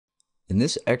In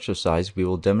this exercise, we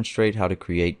will demonstrate how to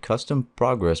create custom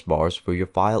progress bars for your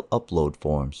file upload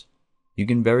forms. You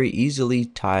can very easily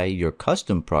tie your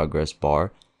custom progress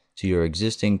bar to your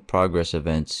existing progress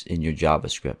events in your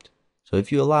JavaScript. So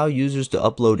if you allow users to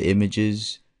upload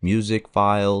images, music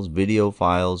files, video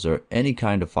files, or any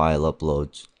kind of file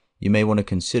uploads, you may want to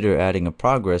consider adding a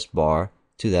progress bar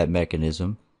to that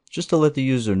mechanism just to let the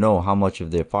user know how much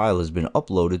of their file has been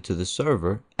uploaded to the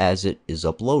server as it is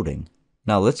uploading.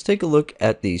 Now let's take a look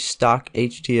at the stock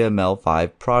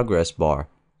HTML5 progress bar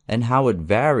and how it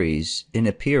varies in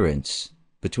appearance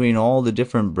between all the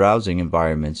different browsing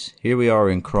environments. Here we are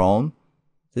in Chrome,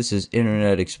 this is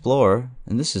Internet Explorer,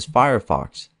 and this is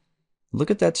Firefox.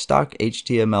 Look at that stock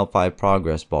HTML5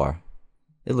 progress bar.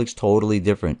 It looks totally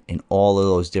different in all of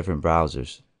those different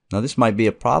browsers. Now this might be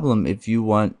a problem if you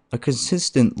want a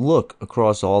consistent look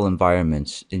across all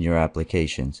environments in your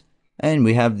applications. And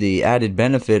we have the added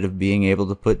benefit of being able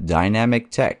to put dynamic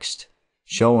text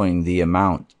showing the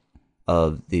amount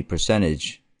of the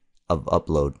percentage of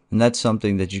upload. And that's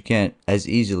something that you can't as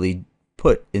easily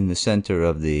put in the center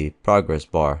of the progress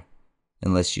bar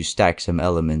unless you stack some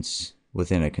elements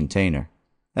within a container.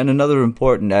 And another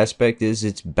important aspect is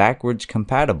it's backwards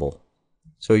compatible.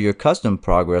 So your custom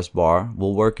progress bar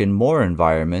will work in more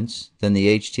environments than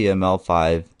the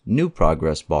HTML5 new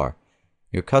progress bar.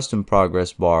 Your custom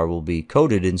progress bar will be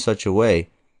coded in such a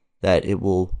way that it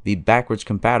will be backwards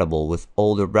compatible with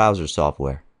older browser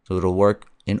software. So it'll work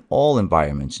in all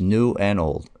environments, new and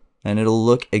old. And it'll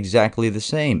look exactly the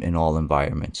same in all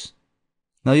environments.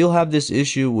 Now you'll have this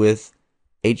issue with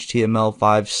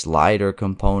HTML5 slider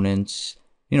components,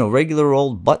 regular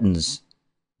old buttons.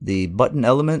 The button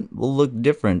element will look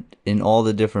different in all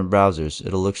the different browsers.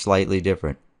 It'll look slightly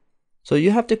different. So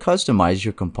you have to customize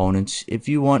your components if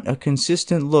you want a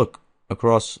consistent look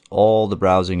across all the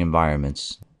browsing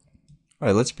environments.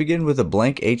 Alright, let's begin with a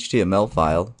blank HTML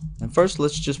file. And first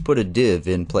let's just put a div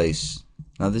in place.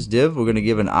 Now this div we're going to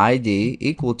give an ID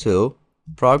equal to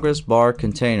progress bar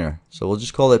container. So we'll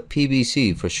just call it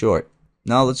PBC for short.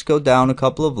 Now let's go down a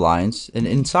couple of lines, and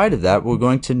inside of that we're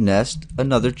going to nest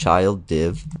another child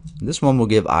div. This one will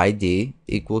give ID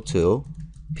equal to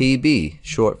PB,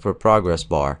 short for progress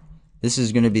bar. This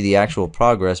is going to be the actual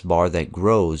progress bar that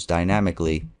grows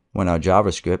dynamically when our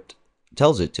JavaScript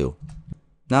tells it to.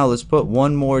 Now let's put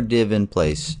one more div in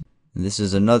place. This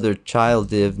is another child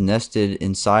div nested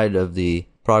inside of the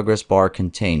progress bar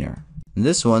container. And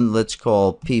this one let's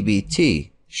call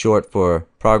PBT, short for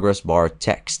progress bar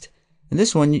text. And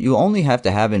this one you only have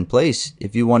to have in place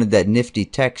if you wanted that nifty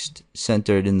text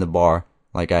centered in the bar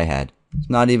like I had. It's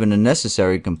not even a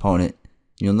necessary component.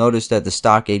 You'll notice that the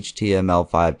stock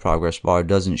HTML5 progress bar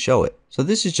doesn't show it. So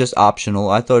this is just optional.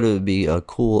 I thought it would be a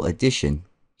cool addition.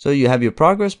 So you have your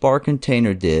progress bar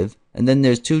container div, and then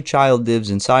there's two child divs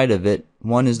inside of it.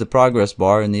 One is the progress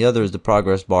bar and the other is the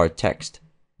progress bar text.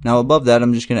 Now above that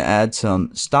I'm just going to add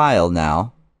some style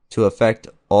now to affect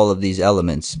all of these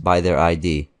elements by their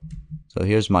ID. So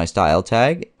here's my style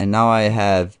tag, and now I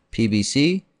have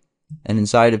PBC, and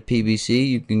inside of PBC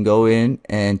you can go in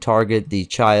and target the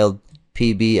child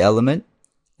PB element,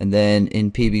 and then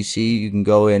in PBC you can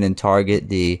go in and target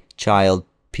the child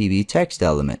PB text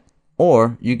element.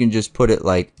 Or you can just put it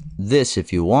like this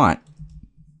if you want,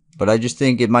 but I just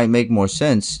think it might make more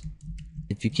sense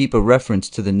if you keep a reference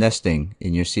to the nesting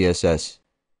in your CSS.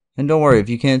 And don't worry, if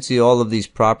you can't see all of these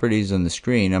properties on the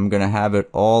screen, I'm going to have it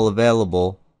all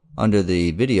available under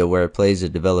the video where it plays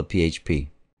at develop PHP.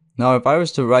 Now if I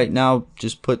was to right now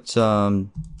just put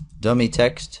some dummy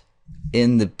text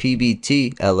in the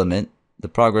PBT element, the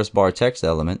progress bar text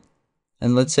element,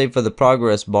 and let's say for the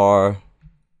progress bar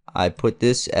I put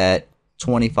this at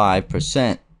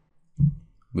 25%.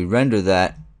 We render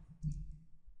that.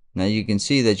 Now you can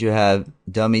see that you have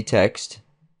dummy text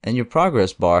and your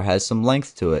progress bar has some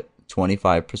length to it,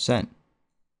 25%.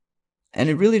 And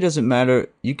it really doesn't matter.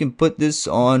 You can put this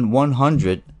on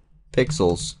 100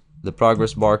 pixels, the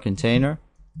progress bar container,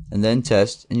 and then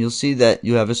test, and you'll see that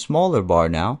you have a smaller bar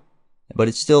now, but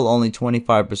it's still only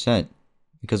 25%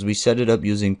 because we set it up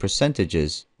using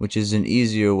percentages, which is an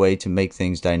easier way to make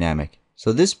things dynamic.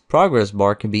 So this progress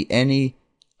bar can be any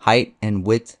height and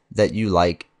width that you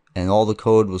like, and all the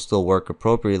code will still work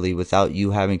appropriately without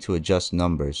you having to adjust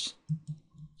numbers.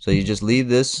 So you just leave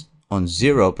this on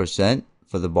 0%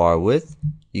 for the bar width,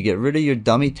 you get rid of your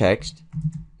dummy text,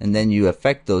 and then you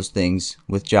affect those things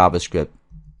with JavaScript.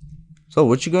 So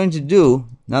what you're going to do,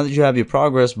 now that you have your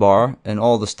progress bar and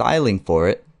all the styling for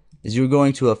it, is you're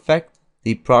going to affect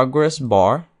the progress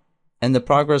bar and the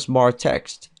progress bar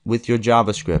text with your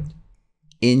JavaScript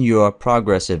in your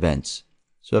progress events.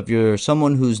 So if you're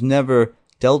someone who's never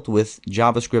dealt with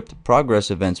JavaScript progress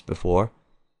events before,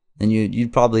 then you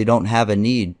probably don't have a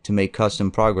need to make custom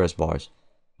progress bars.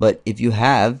 But if you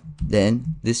have,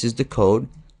 then this is the code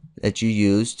that you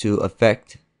use to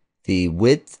affect the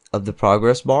width of the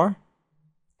progress bar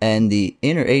and the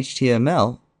inner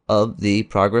HTML of the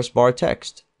progress bar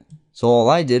text. So all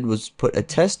I did was put a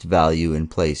test value in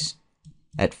place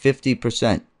at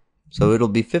 50%. So it'll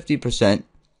be 50%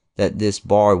 that this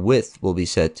bar width will be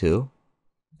set to,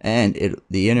 and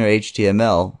the inner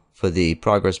HTML for the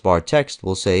progress bar text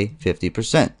will say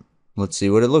 50%. Let's see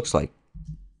what it looks like.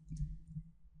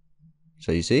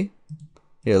 So you see?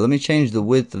 Here, let me change the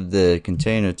width of the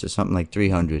container to something like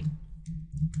 300.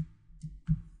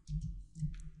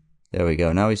 There we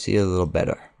go. Now we see it a little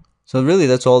better. So really,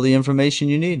 that's all the information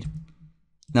you need.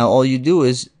 Now all you do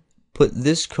is put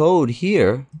this code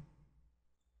here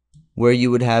where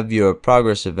you would have your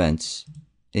progress events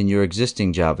in your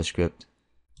existing JavaScript.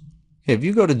 If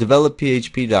you go to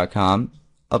developphp.com,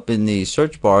 up in the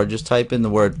search bar, just type in the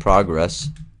word progress,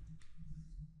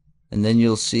 and then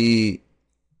you'll see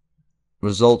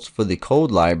results for the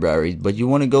code library, but you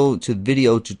want to go to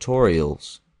video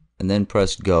tutorials and then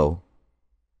press go.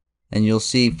 And you'll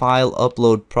see file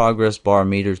upload progress bar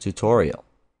meter tutorial.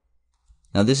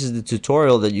 Now this is the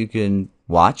tutorial that you can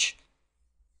watch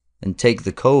and take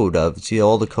the code of. See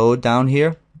all the code down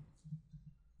here?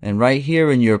 And right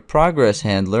here in your progress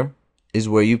handler is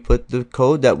where you put the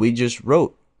code that we just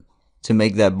wrote to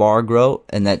make that bar grow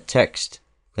and that text,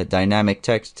 that dynamic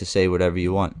text to say whatever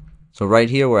you want. So right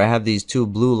here where I have these two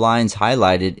blue lines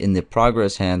highlighted in the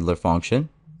progress handler function,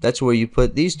 that's where you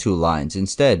put these two lines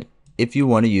instead if you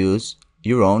want to use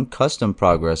your own custom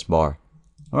progress bar.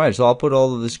 Alright, so I'll put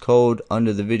all of this code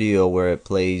under the video where it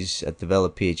plays at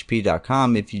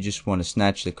developphp.com if you just want to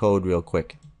snatch the code real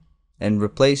quick. And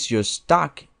replace your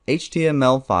stock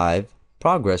HTML5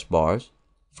 progress bars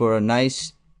for a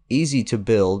nice, easy to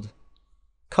build,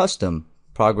 custom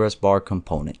progress bar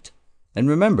component. And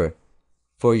remember,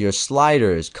 for your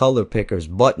sliders, color pickers,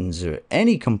 buttons, or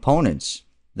any components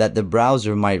that the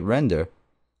browser might render,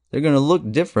 they're going to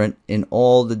look different in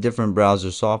all the different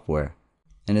browser software.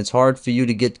 And it's hard for you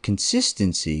to get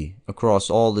consistency across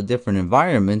all the different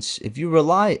environments if you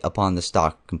rely upon the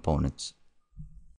stock components.